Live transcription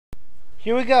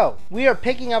Here we go. We are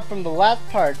picking up from the last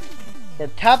part, the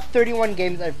top 31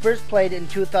 games I first played in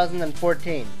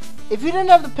 2014. If you didn't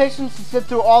have the patience to sit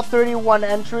through all 31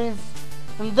 entries,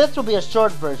 then this will be a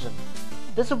short version.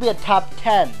 This will be a top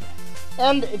 10.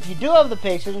 And if you do have the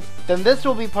patience, then this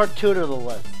will be part 2 to the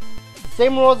list. The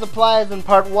same rules apply as in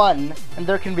part 1, and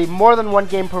there can be more than one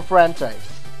game per franchise.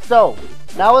 So,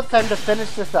 now it's time to finish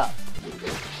this up.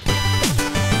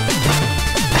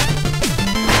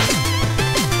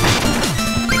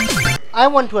 I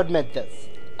want to admit this.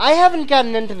 I haven't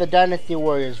gotten into the Dynasty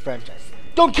Warriors franchise.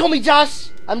 Don't kill me, Josh!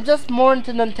 I'm just more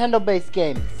into Nintendo-based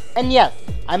games. And yes,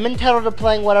 I'm entitled to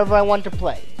playing whatever I want to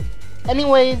play.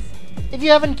 Anyways, if you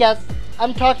haven't guessed,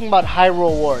 I'm talking about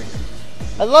Hyrule Warriors.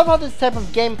 I love how this type of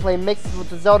gameplay mixes with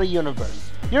the Zelda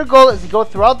universe. Your goal is to go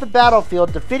throughout the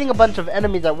battlefield defeating a bunch of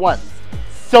enemies at once.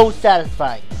 So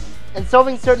satisfying. And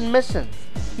solving certain missions.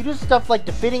 You do stuff like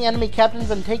defeating enemy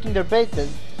captains and taking their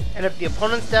bases, and if the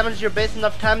opponents damage your base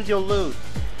enough times, you'll lose.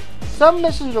 Some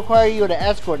missions require you to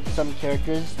escort some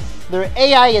characters. Their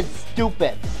AI is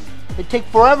stupid. They take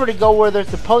forever to go where they're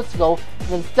supposed to go,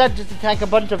 and instead just attack a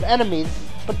bunch of enemies,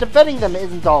 but defending them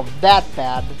isn't all that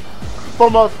bad,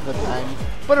 for most of the time.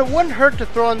 But it wouldn't hurt to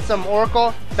throw in some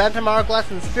Oracle, Phantom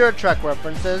Hourglass, and Spirit Trek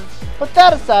references. But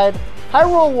that aside,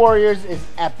 Hyrule Warriors is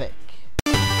epic.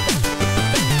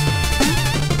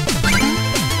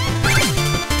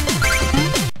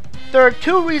 There are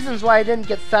two reasons why I didn't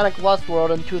get Sonic Lost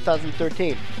World in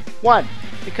 2013. 1,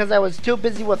 because I was too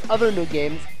busy with other new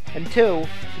games, and 2,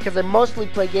 because I mostly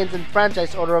play games in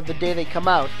franchise order of the day they come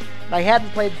out, and I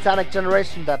hadn't played Sonic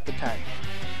Generations at the time.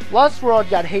 Lost World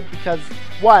got hate because,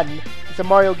 1, it's a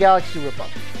Mario Galaxy ripoff.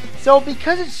 So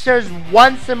because it shares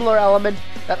one similar element,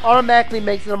 that automatically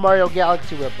makes it a Mario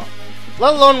Galaxy ripoff.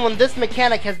 Let alone when this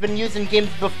mechanic has been used in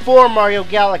games before Mario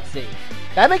Galaxy.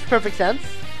 That makes perfect sense.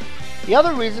 The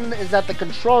other reason is that the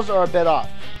controls are a bit off.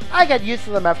 I got used to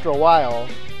them after a while.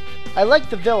 I like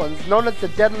the villains, known as the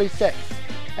Deadly Six.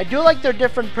 I do like their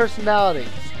different personalities.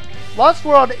 Lost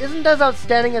World isn't as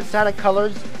outstanding as Sonic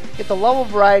Colors, yet the level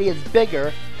variety is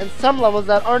bigger, and some levels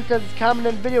that aren't as common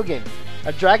in video games.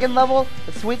 A dragon level,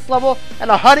 a sweets level, and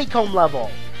a honeycomb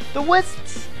level. The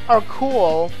Wisps are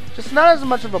cool, just not as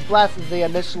much of a blast as they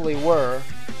initially were.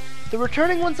 The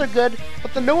returning ones are good,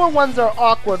 but the newer ones are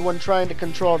awkward when trying to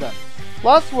control them.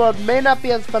 Lost World may not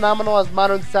be as phenomenal as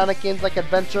modern Sonic games like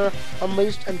Adventure,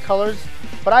 Unleashed, and Colors,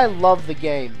 but I love the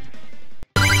game.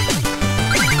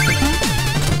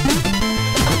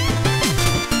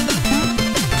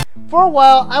 For a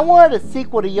while, I wanted a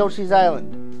sequel to Yoshi's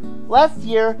Island. Last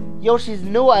year, Yoshi's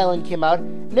New Island came out,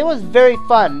 and it was very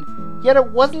fun, yet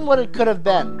it wasn't what it could have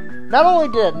been. Not only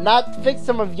did it not fix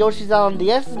some of Yoshi's Island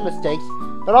DS's mistakes,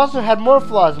 but also had more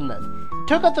flaws in it. It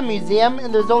took out the museum,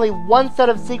 and there's only one set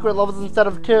of secret levels instead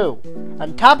of 2.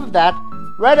 On top of that,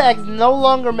 red eggs no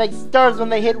longer make stars when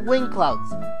they hit wing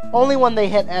clouds, only when they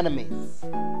hit enemies.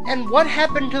 And what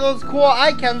happened to those cool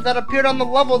icons that appeared on the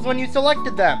levels when you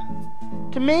selected them?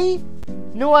 To me,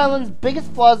 New Island's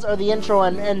biggest flaws are the intro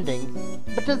and ending,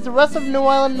 but does the rest of New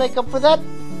Island make up for that?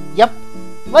 Yep.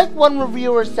 Like one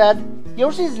reviewer said,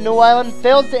 Yoshi's New Island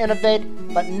fails to innovate,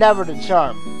 but never to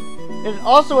charm. It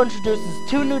also introduces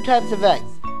 2 new types of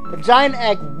eggs. The giant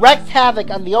egg wreaks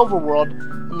havoc on the overworld,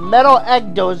 and the metal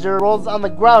egg dozer rolls on the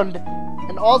ground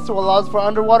and also allows for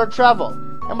underwater travel.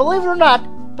 And believe it or not,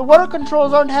 the water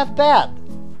controls aren't half bad.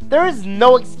 There is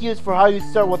no excuse for how you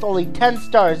start with only 10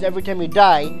 stars every time you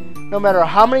die, no matter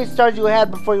how many stars you had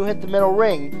before you hit the middle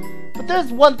ring, but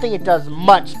there's one thing it does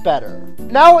much better.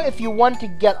 Now if you want to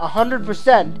get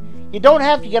 100%, you don't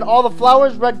have to get all the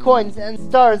flowers, red coins, and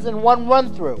stars in one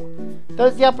run-through.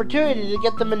 There's the opportunity to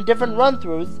get them in different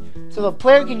run-throughs, so the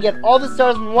player can get all the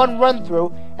stars in one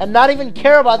run-through and not even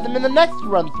care about them in the next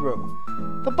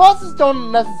run-through. The bosses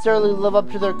don't necessarily live up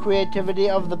to their creativity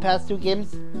of the past 2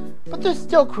 games, but they're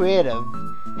still creative.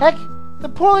 Heck, the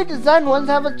poorly designed ones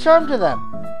have a charm to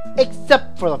them,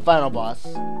 except for the final boss.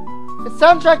 The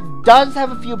soundtrack does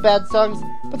have a few bad songs,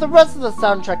 but the rest of the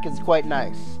soundtrack is quite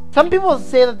nice. Some people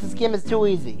say that this game is too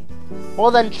easy. Well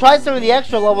then try some of the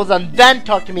extra levels and then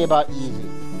talk to me about easy.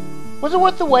 Was it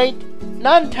worth the wait?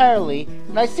 Not entirely,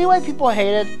 and I see why people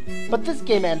hate it, but this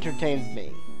game entertains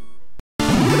me.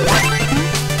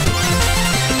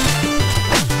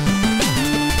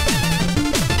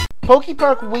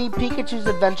 PokePark Wii Pikachu's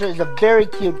Adventure is a very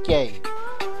cute game.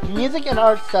 The music and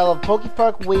art style of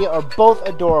PokePark Wii are both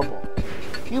adorable.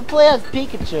 You play as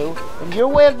Pikachu, and your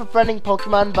way of befriending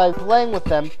Pokemon by playing with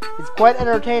them is quite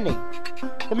entertaining.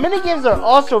 The minigames are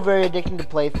also very addicting to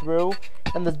play through,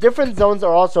 and the different zones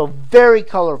are also very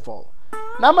colorful.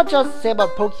 Not much else to say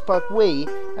about PokeSpark Wii,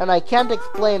 and I can't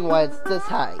explain why it's this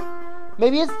high.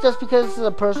 Maybe it's just because this is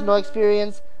a personal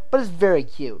experience, but it's very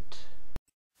cute.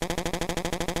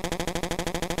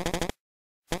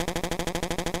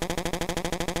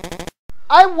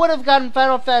 I would have gotten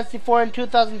Final Fantasy IV in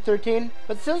 2013,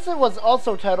 but since it was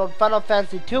also titled Final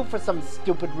Fantasy II for some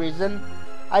stupid reason,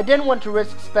 I didn't want to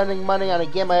risk spending money on a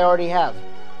game I already have.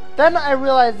 Then I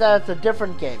realized that it's a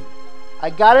different game.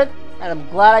 I got it, and I'm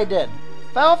glad I did.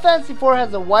 Final Fantasy IV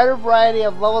has a wider variety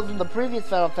of levels than the previous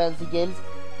Final Fantasy games,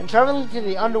 and traveling to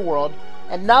the underworld,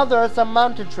 and now there are some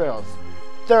mountain trails.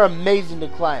 They're amazing to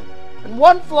climb. And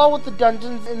one flaw with the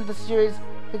dungeons in the series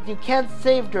is you can't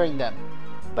save during them.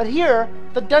 But here,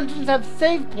 the dungeons have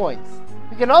save points.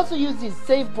 You can also use these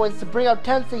save points to bring out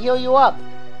tents to heal you up.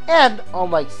 And,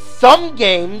 unlike some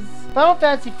games, Final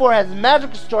Fantasy IV has magic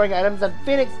restoring items and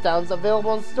Phoenix Downs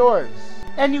available in stores.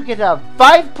 And you can have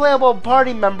 5 playable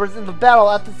party members in the battle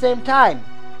at the same time.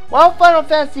 While Final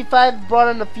Fantasy V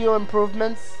brought in a few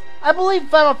improvements, I believe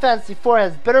Final Fantasy IV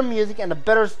has better music and a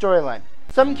better storyline.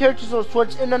 Some characters will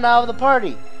switch in and out of the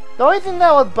party. The only thing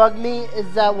that would bug me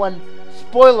is that when,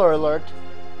 spoiler alert,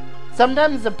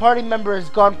 sometimes the party member is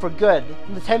gone for good,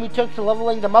 and the time you took to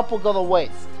leveling them up will go to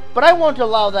waste. But I won't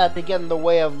allow that to get in the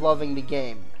way of loving the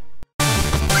game.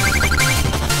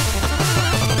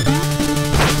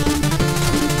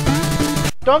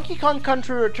 Donkey Kong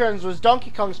Country Returns was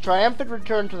Donkey Kong's triumphant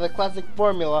return to the classic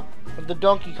formula of the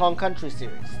Donkey Kong Country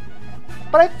series.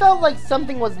 But I felt like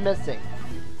something was missing.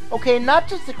 Okay, not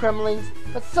just the Kremlings,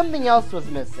 but something else was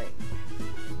missing.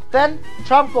 Then,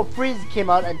 Tropical Freeze came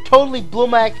out and totally blew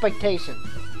my expectations.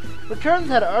 Returns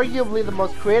had arguably the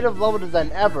most creative level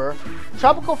design ever.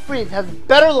 Tropical Freeze has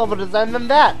better level design than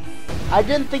that. I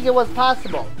didn't think it was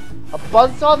possible. A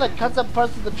buzzsaw that cuts up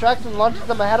parts of the tracks and launches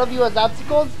them ahead of you as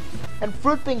obstacles, and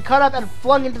fruit being cut up and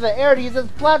flung into the air to use as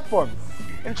platforms.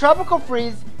 In Tropical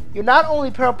Freeze, you not only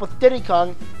pair up with Diddy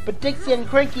Kong, but Dixie and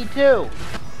Cranky too.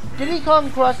 Diddy Kong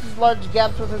crosses large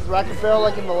gaps with his rocket barrel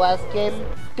like in the last game.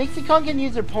 Dixie Kong can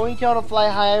use her ponytail to fly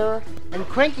higher, and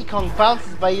Cranky Kong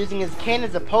bounces by using his cane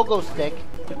as a pogo stick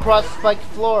to cross spiked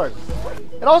floors.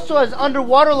 It also has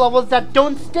underwater levels that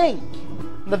don't stink.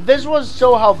 And the visuals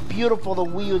show how beautiful the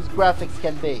Wii U's graphics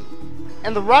can be.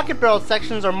 And the rocket barrel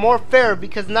sections are more fair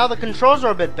because now the controls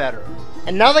are a bit better.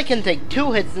 And now they can take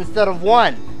 2 hits instead of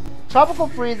 1. Tropical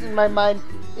Freeze, in my mind,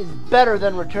 is better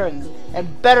than Returns,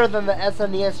 and better than the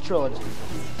SNES trilogy.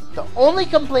 The only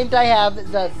complaint I have is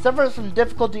that it suffers from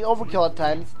difficulty overkill at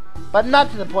times, but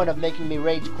not to the point of making me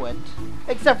rage quit,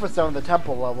 except for some of the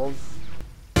temple levels.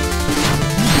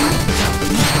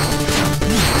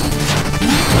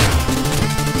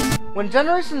 When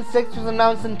Generation 6 was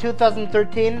announced in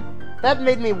 2013, that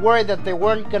made me worry that they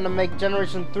weren't gonna make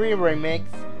Generation 3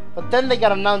 remakes, but then they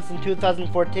got announced in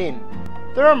 2014.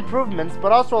 There are improvements,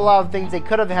 but also a lot of things they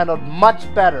could have handled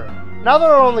much better. Now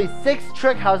there are only 6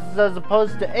 trick houses as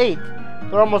opposed to 8.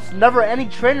 There are almost never any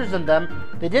trainers in them.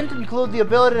 They didn't include the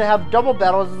ability to have double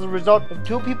battles as a result of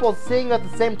 2 people seeing at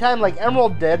the same time like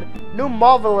Emerald did. New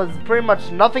Mauville is pretty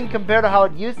much nothing compared to how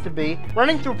it used to be.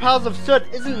 Running through piles of soot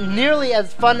isn't nearly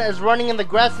as fun as running in the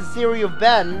grass as You've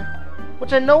Been,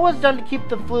 which I know was done to keep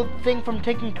the flute thing from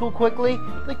ticking too quickly.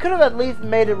 They could have at least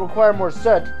made it require more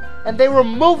soot, and they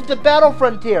removed the battle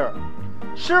frontier.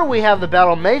 Sure, we have the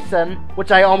Battle Mason,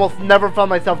 which I almost never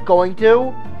found myself going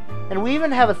to, and we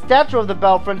even have a statue of the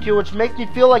Battle Frontier, which makes me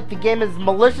feel like the game is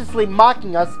maliciously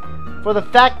mocking us for the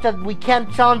fact that we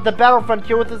can't challenge the Battle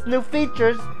Frontier with its new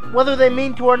features, whether they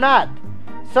mean to or not.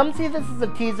 Some see this as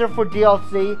a teaser for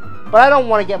DLC, but I don't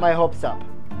want to get my hopes up.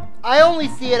 I only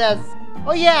see it as,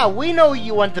 oh yeah, we know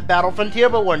you want the Battle Frontier,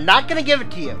 but we're not going to give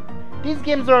it to you. These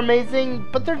games are amazing,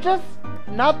 but they're just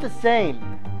not the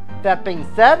same. That being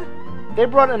said, they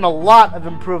brought in a lot of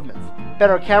improvements.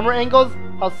 Better camera angles,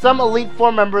 how some Elite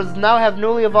Four members now have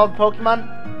newly evolved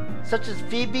Pokemon, such as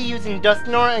Phoebe using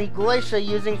Dusknoir and Glacia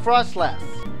using Frostlass.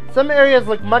 Some areas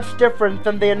look much different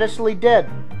than they initially did.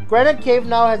 Granite Cave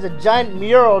now has a giant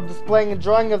mural displaying a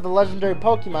drawing of the legendary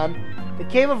Pokemon. The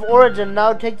Cave of Origin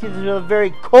now takes you to the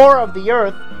very core of the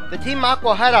earth. The Team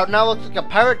Aqua hideout now looks like a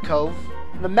pirate cove.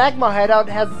 The Magma hideout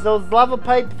has those lava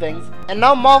pipe things. And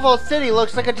now Mauville City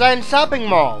looks like a giant shopping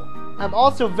mall. I'm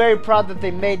also very proud that they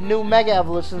made new Mega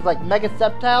Evolutions like Mega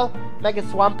Sceptile, Mega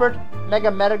Swampert, Mega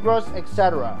Metagross,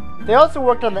 etc. They also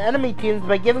worked on the enemy teams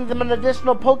by giving them an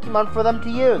additional Pokemon for them to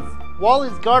use.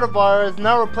 Wally's Gardevoir is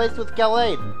now replaced with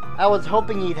Gallade. I was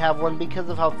hoping he'd have one because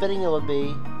of how fitting it would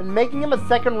be, and making him a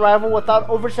second rival without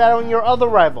overshadowing your other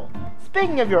rival.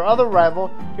 Speaking of your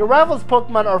rival's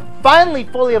Pokemon are finally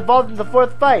fully evolved in the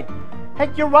 4th fight.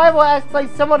 Heck, your rival acts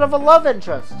like somewhat of a love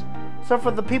interest. So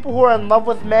for the people who are in love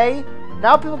with May,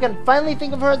 now people can finally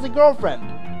think of her as a girlfriend.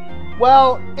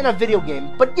 Well, in a video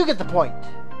game, but you get the point.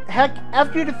 Heck,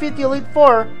 after you defeat the Elite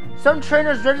Four, some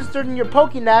trainers registered in your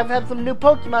Pokénav have some new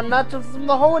Pokemon not just from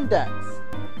the Hoendex.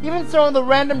 Even so are the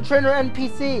random trainer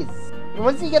NPCs. And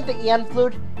once you get the Aeon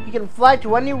Flute, you can fly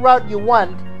to any route you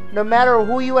want, no matter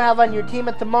who you have on your team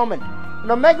at the moment.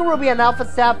 And Omega Ruby and Alpha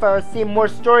Sapphire seem more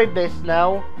story-based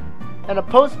now, and a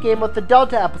post-game with the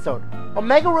Delta episode.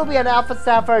 Omega Ruby and Alpha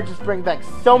Sapphire just bring back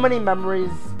so many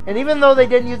memories, and even though they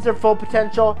didn't use their full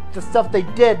potential, the stuff they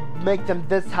did make them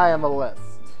this high on the list.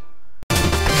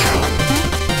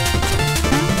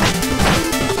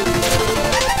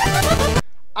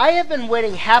 I have been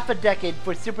waiting half a decade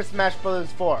for Super Smash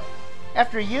Bros. 4.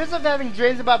 After years of having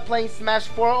dreams about playing Smash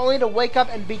 4 only to wake up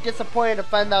and be disappointed to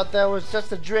find out that it was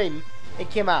just a dream, it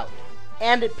came out.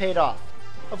 And it paid off.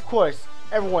 Of course,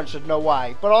 everyone should know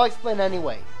why, but I'll explain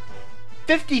anyway.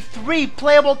 53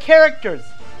 playable characters!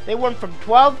 They went from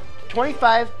 12 to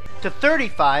 25 to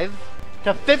 35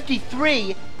 to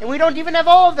 53, and we don't even have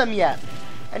all of them yet!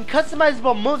 And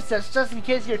customizable movesets just in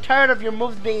case you're tired of your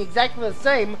moves being exactly the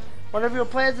same whenever you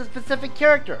play as a specific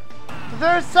character. But there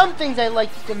are some things I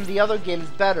liked in the other games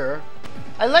better.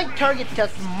 I like Target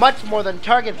Test much more than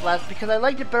Target Blast because I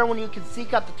liked it better when you could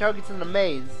seek out the targets in the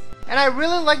maze. And I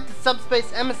really liked the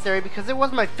Subspace Emissary because it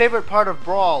was my favorite part of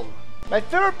Brawl. My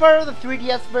favorite part of the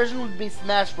 3DS version would be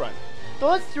Smash Run.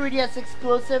 Though it's 3DS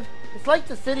exclusive, it's like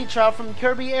the City Trial from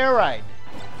Kirby Air Ride.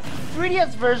 The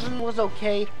 3DS version was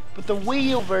okay, but the Wii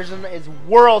U version is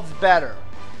worlds better.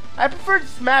 I preferred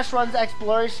Smash Run's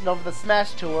exploration over the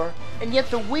Smash Tour, and yet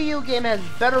the Wii U game has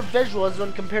better visuals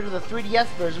when compared to the 3DS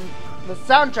version, and the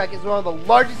soundtrack is one of the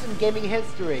largest in gaming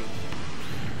history.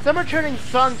 Some returning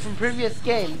songs from previous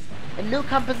games, and new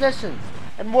compositions,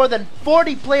 and more than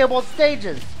 40 playable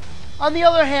stages. On the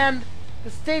other hand, the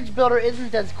stage builder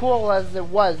isn't as cool as it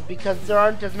was because there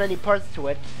aren't as many parts to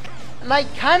it, and I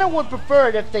kinda would prefer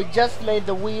it if they just made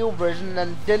the Wii U version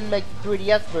and didn't make the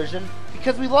 3DS version,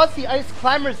 because we lost the Ice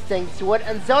Climbers things to it,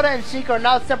 and Zelda and Sheik are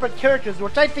now separate characters,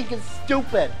 which I think is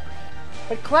stupid.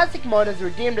 But Classic Mode has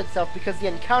redeemed itself because the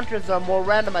encounters are more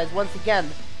randomized once again,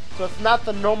 so it's not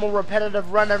the normal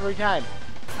repetitive run every time.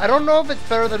 I don't know if it's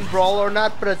better than Brawl or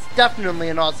not, but it's definitely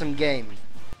an awesome game.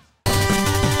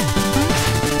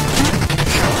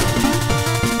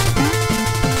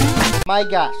 My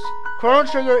gosh, Chrono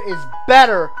Trigger is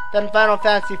better than Final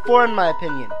Fantasy IV in my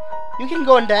opinion. You can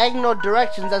go in diagonal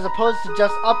directions as opposed to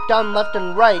just up, down, left,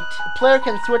 and right. The player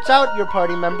can switch out your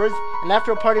party members, and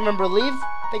after a party member leaves,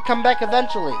 they come back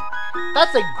eventually.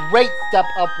 That's a great step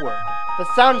upward. The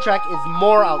soundtrack is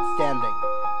more outstanding.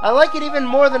 I like it even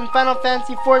more than Final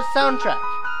Fantasy IV's soundtrack.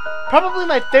 Probably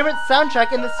my favorite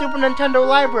soundtrack in the Super Nintendo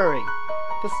library.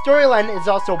 The storyline is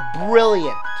also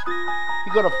brilliant.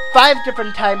 You go to 5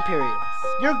 different time periods.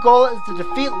 Your goal is to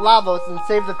defeat Lavos and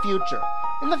save the future.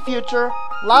 In the future,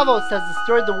 Lavos has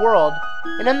destroyed the world,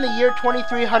 and in the year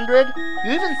 2300,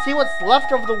 you even see what's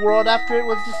left of the world after it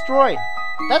was destroyed.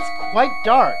 That's quite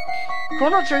dark.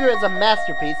 Chrono Trigger is a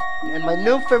masterpiece, and my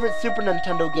new favorite Super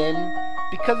Nintendo game,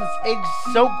 because it's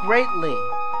aged so greatly.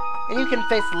 And you can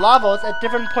face Lavos at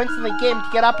different points in the game to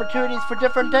get opportunities for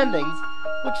different endings,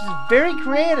 which is very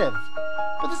creative.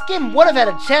 But this game would have had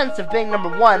a chance of being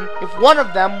number 1 if one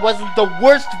of them wasn't the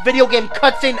worst video game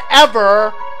cutscene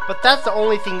ever! But that's the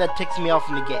only thing that ticks me off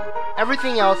in the game.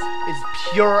 Everything else is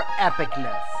pure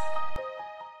epicness.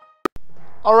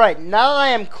 Alright, now that I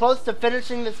am close to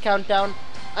finishing this countdown,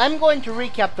 I'm going to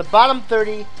recap the bottom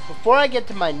 30 before I get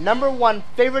to my number 1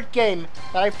 favorite game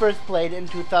that I first played in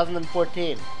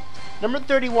 2014. Number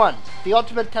 31, The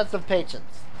Ultimate Test of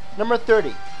Patience. Number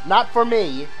 30, Not For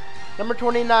Me. Number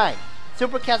 29,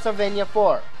 Super Castlevania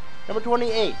 4. Number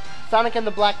 28, Sonic and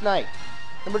the Black Knight.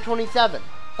 Number 27,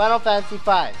 Final Fantasy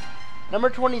V. Number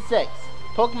 26,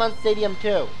 Pokemon Stadium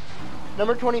 2.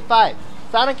 Number 25,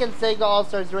 Sonic and Sega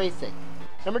All-Stars Racing.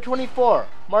 Number 24,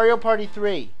 Mario Party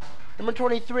 3. Number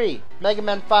 23, Mega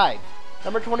Man 5.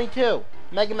 Number 22,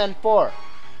 Mega Man 4.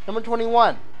 Number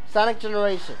 21, Sonic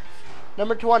Generations.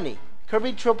 Number 20,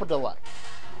 Kirby Triple Deluxe.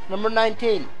 Number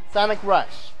 19, Sonic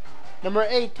Rush. Number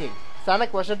 18,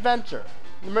 Sonic Rush Adventure.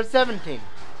 Number 17,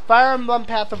 Fire Emblem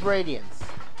Path of Radiance.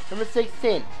 Number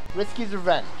 16, Risky's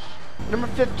Revenge. Number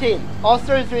 15,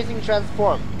 All-Stars Racing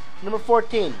Transform. Number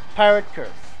 14, Pirate Curse.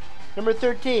 Number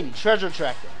 13, Treasure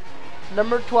Tracker.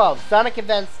 Number 12, Sonic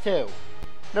Advance 2.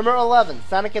 Number 11,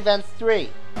 Sonic Advance 3.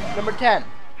 Number 10,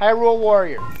 Hyrule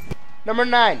Warriors. Number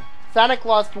 9, Sonic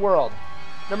Lost World.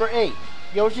 Number 8,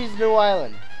 Yoshi's New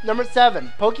Island. Number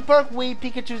 7, Pokepark Wii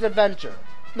Pikachu's Adventure.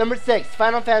 Number 6,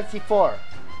 Final Fantasy IV.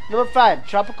 Number 5,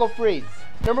 Tropical Freeze.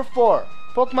 Number 4,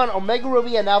 Pokemon Omega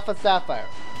Ruby and Alpha Sapphire.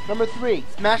 Number 3,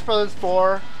 Smash Bros.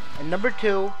 4. And number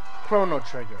 2, Chrono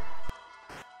Trigger.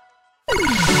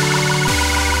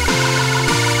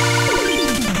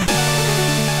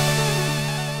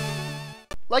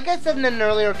 Like I said in an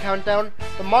earlier countdown,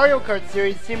 the Mario Kart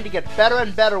series seemed to get better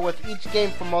and better with each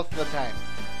game for most of the time.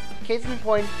 Case in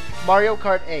point, Mario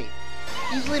Kart 8.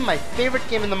 Easily my favorite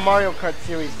game in the Mario Kart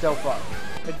series so far.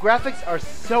 The graphics are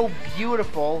so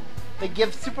beautiful, they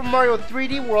give Super Mario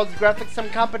 3D World's graphics some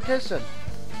competition.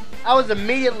 I was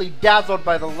immediately dazzled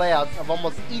by the layouts of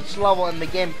almost each level in the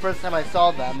game first time I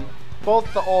saw them,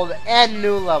 both the old and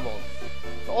new levels.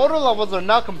 The older levels are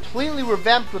now completely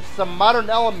revamped with some modern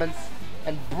elements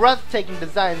and breathtaking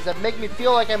designs that make me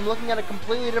feel like I'm looking at a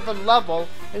completely different level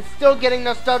and still getting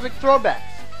nostalgic throwbacks.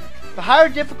 The higher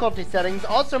difficulty settings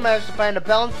also manage to find a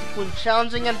balance between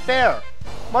challenging and fair.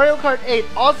 Mario Kart 8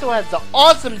 also has the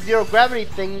awesome zero gravity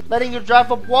thing letting you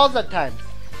drive up walls at times,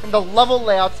 and the level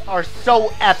layouts are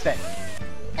so epic.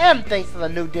 And thanks to the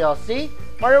new DLC,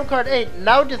 Mario Kart 8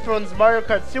 now dethrones Mario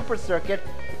Kart Super Circuit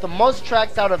with the most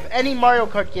tracks out of any Mario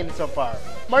Kart game so far.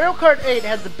 Mario Kart 8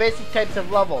 has the basic types of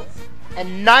levels,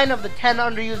 and 9 of the 10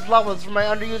 underused levels from my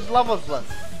underused levels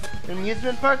list. An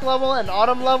amusement park level, an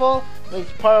autumn level, at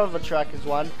least part of a track is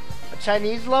one, a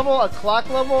Chinese level, a clock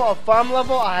level, a farm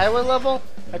level, a highway level,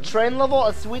 a train level,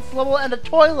 a sweets level, and a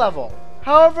toy level.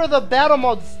 However, the battle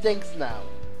mode stinks now.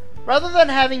 Rather than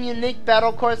having unique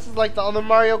battle courses like the other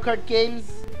Mario Kart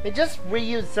games, they just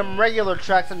reuse some regular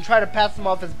tracks and try to pass them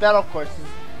off as battle courses,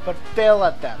 but fail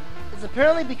at them. It's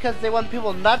apparently because they want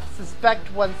people not to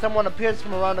suspect when someone appears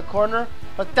from around a corner,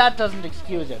 but that doesn't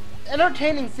excuse it. It's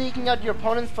entertaining seeking out your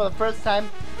opponents for the first time,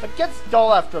 but gets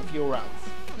dull after a few rounds.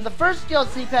 And the first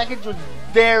DLC package was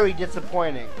very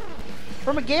disappointing.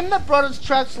 From a game that brought us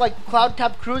tracks like Cloud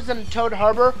Top Cruise and Toad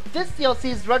Harbor, this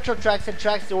DLC's retro tracks and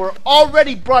tracks that were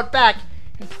already brought back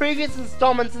in previous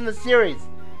installments in the series.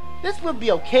 This would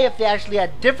be okay if they actually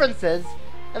had differences,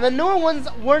 and the newer ones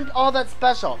weren't all that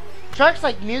special. Tracks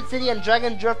like Mute City and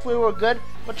Dragon Driftway were good,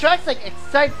 but tracks like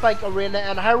Excite Bike Arena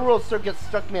and Hyrule Circuit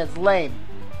struck me as lame.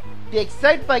 The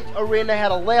Excite Bike Arena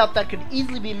had a layout that could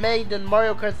easily be made in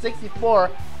Mario Kart 64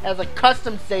 as a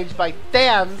custom stage by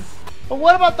fans, but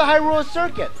what about the Hyrule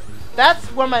Circuit? That's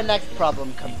where my next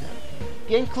problem comes in.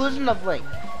 The inclusion of Link.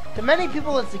 To many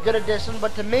people it's a good addition,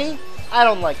 but to me, I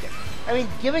don't like it. I mean,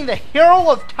 giving the hero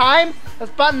of time a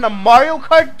spot in a Mario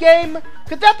Kart game?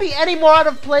 Could that be any more out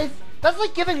of place? That's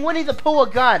like giving Winnie the Pooh a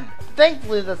gun.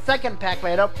 Thankfully, the second pack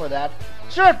made up for that.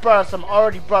 Sure, it brought us some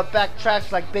already brought back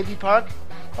tracks like Baby Park,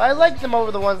 but I liked them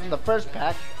over the ones in the first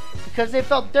pack because they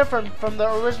felt different from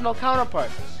their original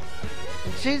counterparts.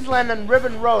 And Cheeseland and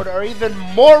Ribbon Road are even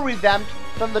more revamped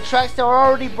from the tracks that were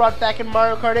already brought back in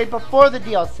Mario Kart 8 before the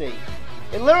DLC.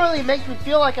 It literally makes me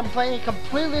feel like I'm playing a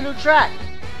completely new track.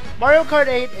 Mario Kart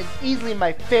 8 is easily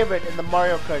my favorite in the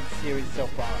Mario Kart series so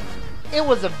far. It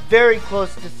was a very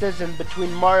close decision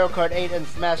between Mario Kart 8 and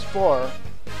Smash 4,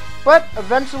 but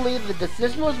eventually the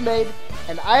decision was made,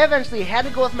 and I eventually had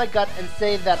to go with my gut and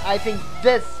say that I think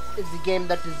this is the game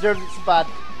that deserves its spot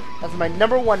as my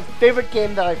 #1 favorite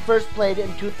game that I first played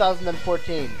in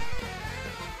 2014.